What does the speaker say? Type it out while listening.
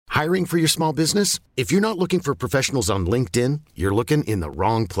Hiring for your small business? If you're not looking for professionals on LinkedIn, you're looking in the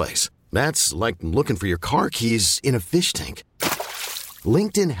wrong place. That's like looking for your car keys in a fish tank.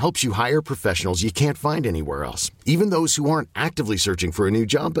 LinkedIn helps you hire professionals you can't find anywhere else, even those who aren't actively searching for a new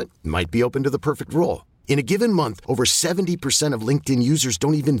job but might be open to the perfect role. In a given month, over 70% of LinkedIn users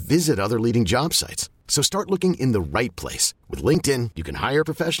don't even visit other leading job sites. So start looking in the right place. With LinkedIn, you can hire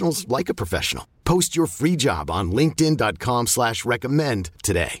professionals like a professional. Post your free job on linkedin.com/recommend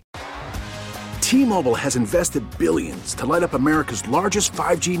today. T-Mobile has invested billions to light up America's largest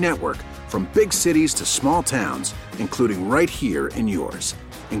 5G network, from big cities to small towns, including right here in yours.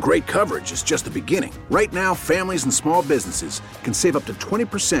 And great coverage is just the beginning. Right now, families and small businesses can save up to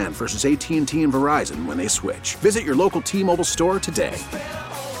 20% versus AT&T and Verizon when they switch. Visit your local T-Mobile store today.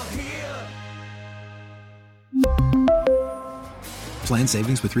 Plan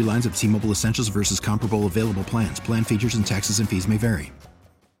savings with 3 lines of T-Mobile Essentials versus comparable available plans. Plan features and taxes and fees may vary.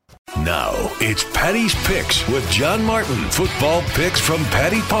 Now, it's Patty's Picks with John Martin. Football picks from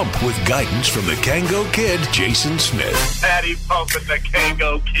Patty Pump with guidance from the Kango Kid, Jason Smith. Patty Pump and the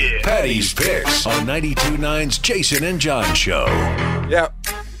Kango Kid. Patty's Picks on 92.9's Jason and John Show. Yeah,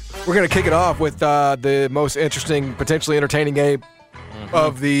 we're going to kick it off with the most interesting, potentially entertaining game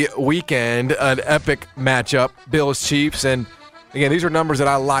of the weekend, an epic matchup, Bills-Chiefs. And, again, these are numbers that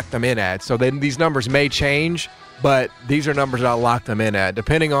I locked them in at. So these numbers may change, but these are numbers that I locked them in at.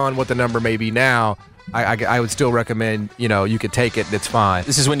 Depending on what the number may be now, I would still recommend, you could take it. It's fine.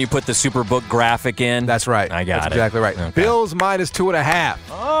 This is when you put the Superbook graphic in? That's right. That's exactly right. Okay. Bills minus 2.5.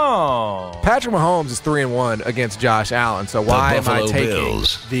 Oh. Patrick Mahomes is 3-1 against Josh Allen. So why am I taking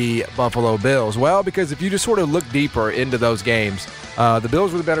the Buffalo Bills? Well, because if you just sort of look deeper into those games, the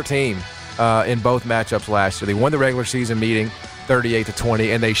Bills were the better team in both matchups last year. They won the regular season meeting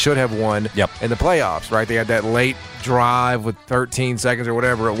 38-20, and they should have won in the playoffs, right? They had that late drive with 13 seconds or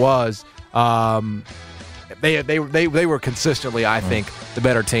whatever it was. They were consistently, I think, the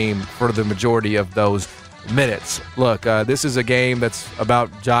better team for the majority of those minutes. Look, this is a game that's about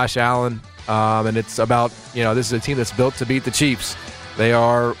Josh Allen, and it's about, this is a team that's built to beat the Chiefs. They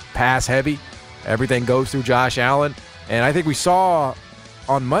are pass heavy. Everything goes through Josh Allen. And I think we saw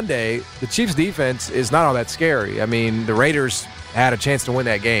on Monday, the Chiefs' defense is not all that scary. I mean, the Raiders had a chance to win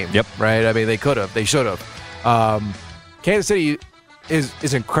that game. Right? I mean, they could have. They should have. Kansas City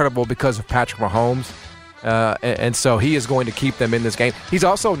is incredible because of Patrick Mahomes, and so he is going to keep them in this game. He's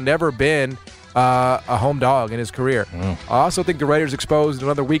also never been a home dog in his career. I also think the Raiders exposed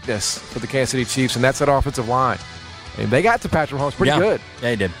another weakness for the Kansas City Chiefs, and that's that offensive line. And they got to Patrick Mahomes pretty good.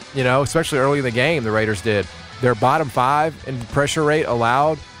 Yeah, they did. Especially early in the game, the Raiders did. They're bottom 5 in pressure rate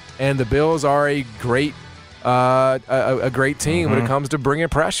allowed, and the Bills are a great team when it comes to bringing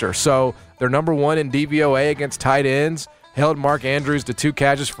pressure. So they're number 1 in DVOA against tight ends, held Mark Andrews to 2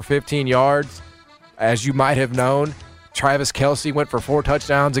 catches for 15 yards. As you might have known, Travis Kelce went for 4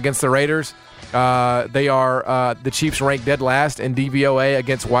 touchdowns against the Raiders. The Chiefs ranked dead last in DVOA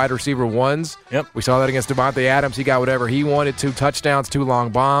against wide receiver ones. We saw that against Devontae Adams. He got whatever he wanted, 2 touchdowns, 2 long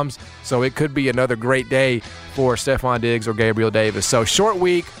bombs. So it could be another great day for Stephon Diggs or Gabriel Davis. So short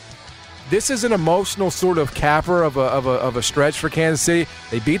week. This is an emotional sort of capper of a stretch for Kansas City.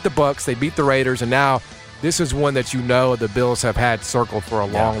 They beat the Bucs, they beat the Raiders, and now this is one that the Bills have had circled for a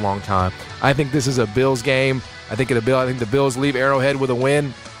long, long time. I think this is a Bills game. I think the Bills leave Arrowhead with a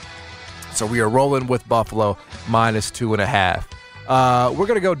win. So we are rolling with Buffalo minus 2.5. We're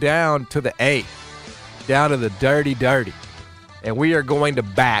going to go down to the A, down to the dirty, and we are going to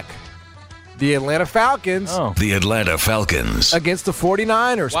back the Atlanta Falcons. The Atlanta Falcons against the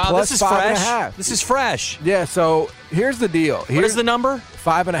 49ers. Wow, plus this is 5.5. This is fresh. Yeah, so here's the deal. What is the number?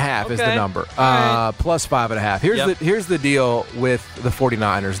 5.5 is the number. Right. Plus 5.5. Here's the deal with the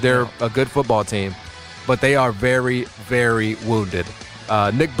 49ers. They're a good football team, but they are very, very wounded.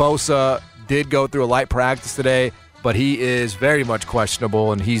 Nick Bosa did go through a light practice today, but he is very much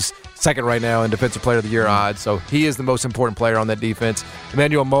questionable, and he's second right now in Defensive Player of the Year odds, so he is the most important player on that defense.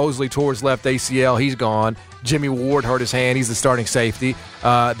 Emmanuel Mosley tore his left ACL. He's gone. Jimmy Ward hurt his hand. He's the starting safety.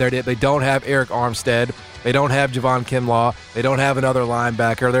 They don't have Eric Armstead. They don't have Javon Kinlaw. They don't have another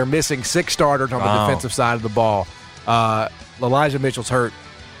linebacker. They're missing 6 starters on the defensive side of the ball. Elijah Mitchell's hurt.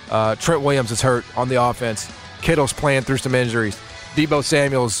 Trent Williams is hurt on the offense. Kittle's playing through some injuries. Deebo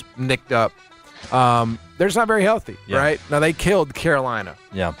Samuel's nicked up. They're just not very healthy, right? Now, they killed Carolina.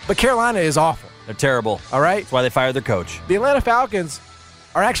 Yeah. But Carolina is awful. They're terrible. All right? That's why they fired their coach. The Atlanta Falcons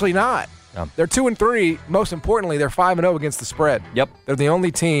are actually not. Yeah. They're 2-3. Most importantly, they're 5-0 against the spread. Yep. They're the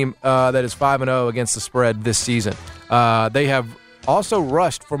only team that is 5-0 against the spread this season. They have also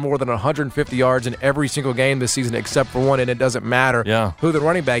rushed for more than 150 yards in every single game this season except for one, and it doesn't matter who the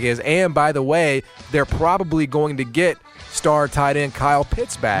running back is. And, by the way, they're probably going to get star tight end Kyle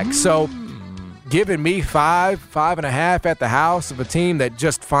Pitts back. So giving me 5.5 at the house of a team that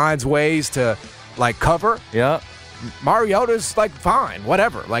just finds ways to, cover. Yeah. Mariota's, fine,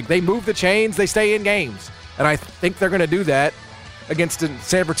 whatever. They move the chains, they stay in games. And I think they're going to do that against a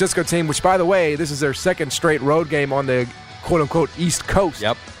San Francisco team, which, by the way, this is their second straight road game on the quote-unquote East Coast.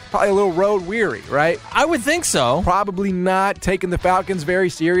 Yep. Probably a little road weary, right? I would think so. Probably not taking the Falcons very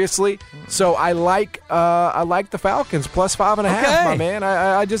seriously. So I like the Falcons plus 5.5, my man.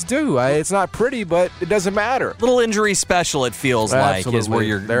 I just do. It's not pretty, but it doesn't matter. Little injury special, it feels Absolutely. like, is where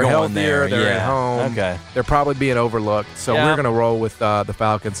you're They're going healthier, there. they're at home. Okay. They're probably being overlooked. So we're going to roll with the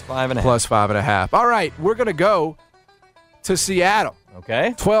Falcons 5.5. plus 5.5. All right, we're going to go to Seattle.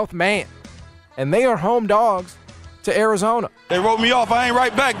 Okay. 12th man. And they are home dogs to Arizona. They wrote me off. I ain't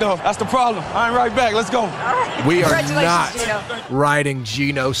right back, though. That's the problem. I ain't right back. Let's go. We are not writing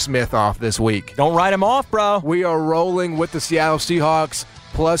Geno Smith off this week. Don't write him off, bro. We are rolling with the Seattle Seahawks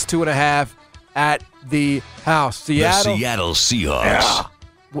plus 2.5 at the house. Seattle. The Seattle Seahawks. Yeah.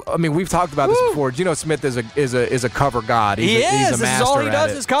 I mean, we've talked about this before. Geno Smith is a cover god. He's a This master is all he at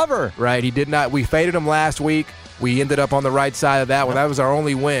does it. is cover. Right. He did not. We faded him last week. We ended up on the right side of that one. That was our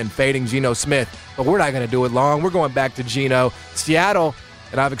only win, fading Geno Smith. But we're not going to do it long. We're going back to Geno. Seattle,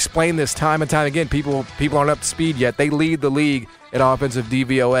 and I've explained this time and time again, people aren't up to speed yet. They lead the league in offensive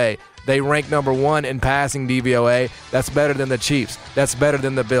DVOA. They rank number 1 in passing DVOA. That's better than the Chiefs. That's better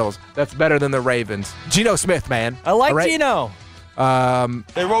than the Bills. That's better than the Ravens. Geno Smith, man. I like Geno.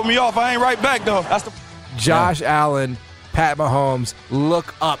 They wrote me off. I ain't right back, though. That's the Josh Allen, Pat Mahomes,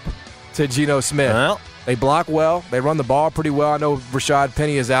 look up to Geno Smith. Well, they block well. They run the ball pretty well. I know Rashad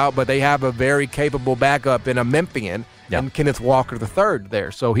Penny is out, but they have a very capable backup in a Memphian and Kenneth Walker III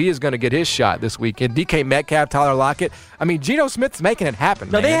there. So he is going to get his shot this weekend. DK Metcalf, Tyler Lockett. I mean, Geno Smith's making it happen,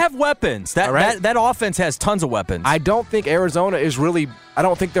 No, man. they have weapons. That offense has tons of weapons. I don't think Arizona is really – I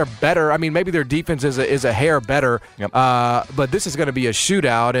don't think they're better. I mean, maybe their defense is a hair better, but this is going to be a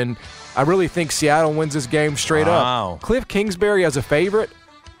shootout, and I really think Seattle wins this game straight up. Cliff Kingsbury as a favorite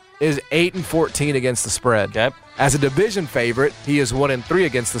is 8-14 against the spread. Okay. As a division favorite, he is 1-3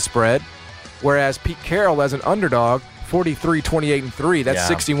 against the spread, whereas Pete Carroll as an underdog, 43-28-3. That's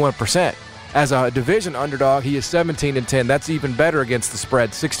 61%. As a division underdog, he is 17-10. That's even better against the spread,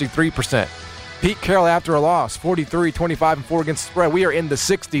 63%. Pete Carroll after a loss, 43-25-4 against the spread. We are in the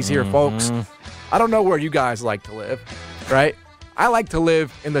 60s here, folks. I don't know where you guys like to live, right? I like to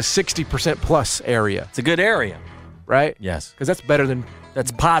live in the 60% plus area. It's a good area. Right? Yes. Because that's better than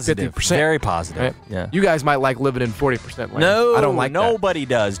That's positive. 50%. Very positive. Right? Yeah. You guys might like living in 40% land. No, I don't like that. nobody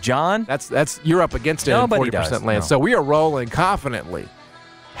does, John. That's you're up against it Nobody in 40% does, land. no. So we are rolling confidently,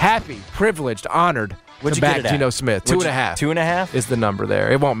 happy, privileged, honored What'd to you get back it at? Geno Smith. 2.5. 2.5 is the number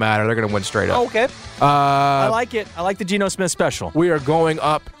there. It won't matter. They're going to win straight up. Okay. I like it. I like the Geno Smith special. We are going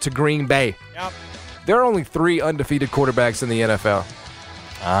up to Green Bay. Yep. There are only 3 undefeated quarterbacks in the NFL.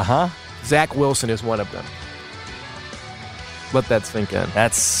 Uh-huh. Zach Wilson is one of them. Let that sink in.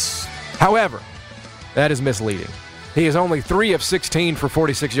 However, that is misleading. He is only 3 of 16 for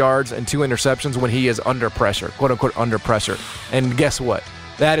 46 yards and 2 interceptions when he is under pressure, quote-unquote under pressure. And guess what?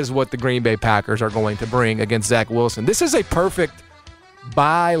 That is what the Green Bay Packers are going to bring against Zach Wilson. This is a perfect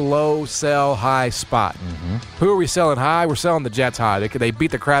buy low, sell high spot. Who are we selling high? We're selling the Jets high. They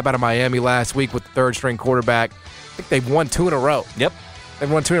beat the crap out of Miami last week with the third-string quarterback. I think they've won 2 in a row. Yep.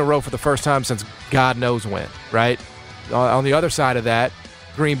 They've won 2 in a row for the first time since God knows when, right? On the other side of that,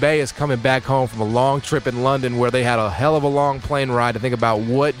 Green Bay is coming back home from a long trip in London where they had a hell of a long plane ride to think about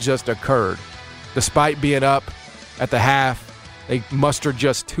what just occurred. Despite being up at the half, they mustered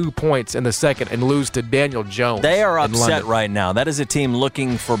just 2 points in the second and lose to Daniel Jones. They are in upset London. right now. That is a team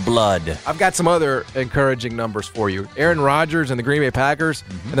looking for blood. I've got some other encouraging numbers for you. Aaron Rodgers and the Green Bay Packers,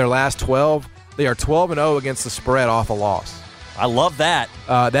 in their last 12, they are 12-0 against the spread off a loss. I love that.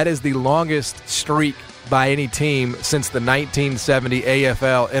 That is the longest streak by any team since the 1970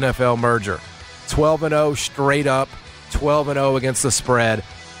 AFL-NFL merger. 12-0 straight up, 12-0 against the spread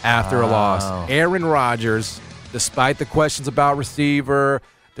after a loss. Aaron Rodgers, despite the questions about receiver,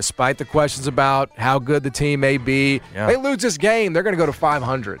 despite the questions about how good the team may be, they lose this game, they're going to go to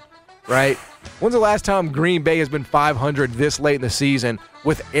 500, right? When's the last time Green Bay has been 500 this late in the season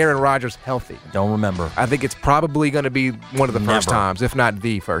with Aaron Rodgers healthy? Don't remember. I think it's probably going to be one of the first times, if not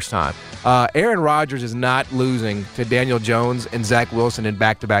the first time. Aaron Rodgers is not losing to Daniel Jones and Zach Wilson in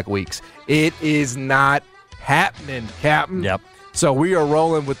back-to-back weeks. It is not happening, Captain. Yep. So we are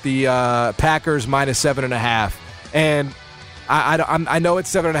rolling with the Packers minus 7.5. And I know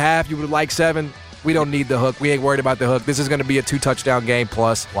it's 7.5. You would like 7. We don't need the hook. We ain't worried about the hook. This is going to be a 2-touchdown game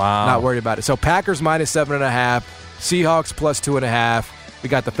plus. Wow. Not worried about it. So Packers minus 7.5, Seahawks plus 2.5. We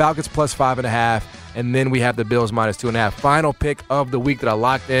got the Falcons plus 5.5, and then we have the Bills minus 2.5. Final pick of the week that I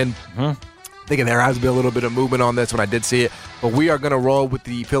locked in. Thinking there has to be a little bit of movement on this when I did see it. But we are going to roll with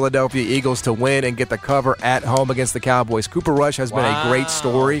the Philadelphia Eagles to win and get the cover at home against the Cowboys. Cooper Rush has been a great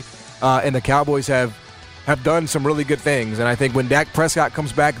story, and the Cowboys have done some really good things. And I think when Dak Prescott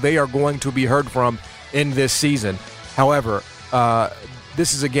comes back, they are going to be heard from in this season. However,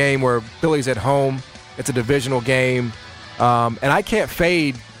 this is a game where Philly's at home. It's a divisional game. And I can't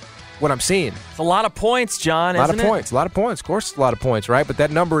fade what I'm seeing. It's a lot of points, John, isn't it? A lot of points. Of course it's a lot of points, right? But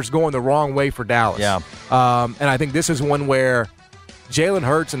that number is going the wrong way for Dallas. Yeah. And I think this is one where Jalen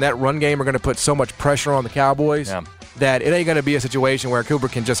Hurts and that run game are going to put so much pressure on the Cowboys that it ain't going to be a situation where Cooper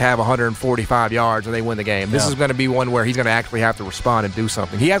can just have 145 yards and they win the game. This is going to be one where he's going to actually have to respond and do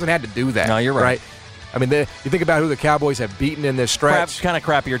something. He hasn't had to do that. No, you're right. I mean, you think about who the Cowboys have beaten in this stretch. Kind of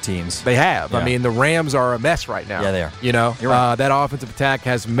crappier teams. They have. Yeah. I mean, the Rams are a mess right now. Yeah, they are. You know, You're right. that offensive attack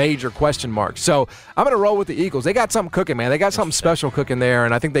has major question marks. So I'm going to roll with the Eagles. They got something cooking, man. They got something special cooking there,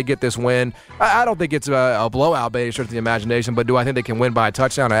 and I think they get this win. I don't think it's a blowout by any stretch of the imagination, but do I think they can win by a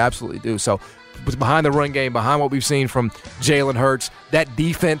touchdown? I absolutely do. So behind the run game, behind what we've seen from Jalen Hurts, that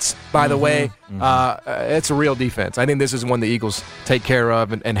defense, by the way, it's a real defense. I think this is one the Eagles take care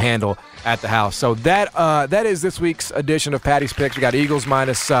of and handle at the house. So that is this week's edition of Patty's Picks. We got Eagles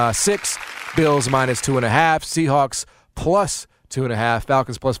minus 6, Bills minus 2.5, Seahawks plus 2.5,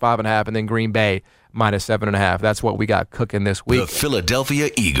 Falcons plus 5.5, and then Green Bay minus 7.5. That's what we got cooking this week. The Philadelphia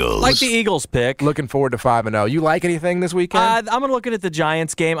Eagles. Like the Eagles pick. Looking forward to 5-0. You like anything this weekend? I'm looking at the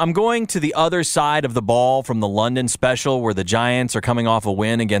Giants game. I'm going to the other side of the ball from the London special where the Giants are coming off a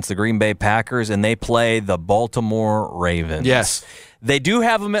win against the Green Bay Packers, and they play the Baltimore Ravens. Yes. They do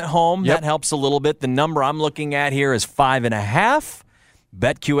have them at home. Yep. That helps a little bit. The number I'm looking at here is 5.5.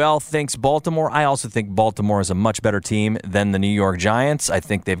 BetQL thinks Baltimore. I also think Baltimore is a much better team than the New York Giants. I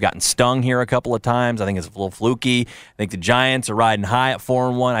think they've gotten stung here a couple of times. I think it's a little fluky. I think the Giants are riding high at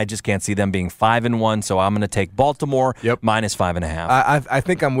 4-1. I just can't see them being 5-1, so I'm going to take Baltimore minus 5.5. I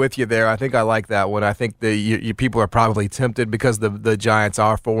think I'm with you there. I think I like that one. I think you people are probably tempted because the Giants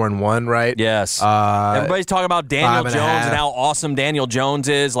are 4-1, right? Yes. Everybody's talking about Daniel Jones and how awesome Daniel Jones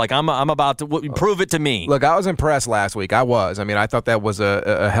is. Like I'm about to prove it to me. Look, I was impressed last week. I was. I mean, I thought that was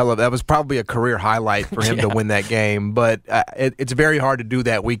that was probably a career highlight for him to win that game. But it's very hard to do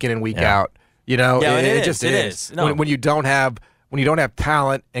that week in and week out. You know, it just is. No. When you don't have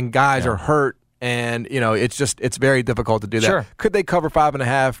talent and guys are hurt, and you know, it's very difficult to do that. Sure. Could they cover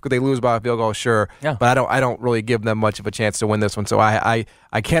 5.5? Could they lose by a field goal? Sure. Yeah. But I don't really give them much of a chance to win this one. So I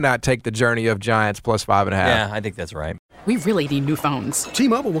cannot take the journey of Giants plus 5.5. Yeah, I think that's right. We really need new phones.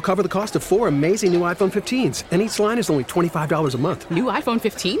 T-Mobile will cover the cost of 4 amazing new iPhone 15s, and each line is only $25 a month. New iPhone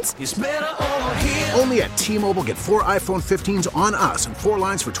 15s? It's better over here. Only at T-Mobile, get 4 iPhone 15s on us and 4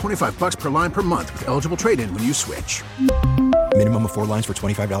 lines for $25 per line per month with eligible trade-in when you switch. Minimum of 4 lines for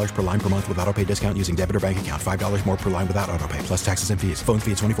 $25 per line per month with autopay discount using debit or bank account. $5 more per line without autopay, plus taxes and fees. Phone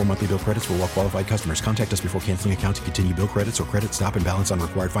fee at 24 monthly bill credits for well-qualified customers. Contact us before canceling account to continue bill credits or credit stop and balance on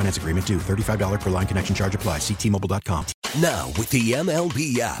required finance agreement due. $35 per line connection charge applies. See T-Mobile.com. Now, with the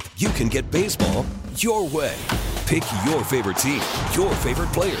MLB app, you can get baseball your way. Pick your favorite team, your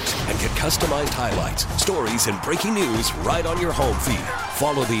favorite players, and get customized highlights, stories, and breaking news right on your home feed.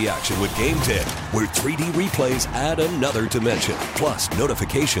 Follow the action with Game 10, where 3D replays add another dimension. Plus,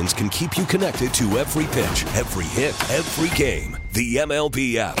 notifications can keep you connected to every pitch, every hit, every game. The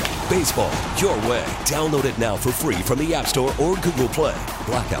MLB app. Baseball your way. Download it now for free from the App Store or Google Play.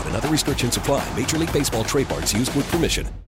 Blackout and other restrictions apply. Major League Baseball trademarks used with permission.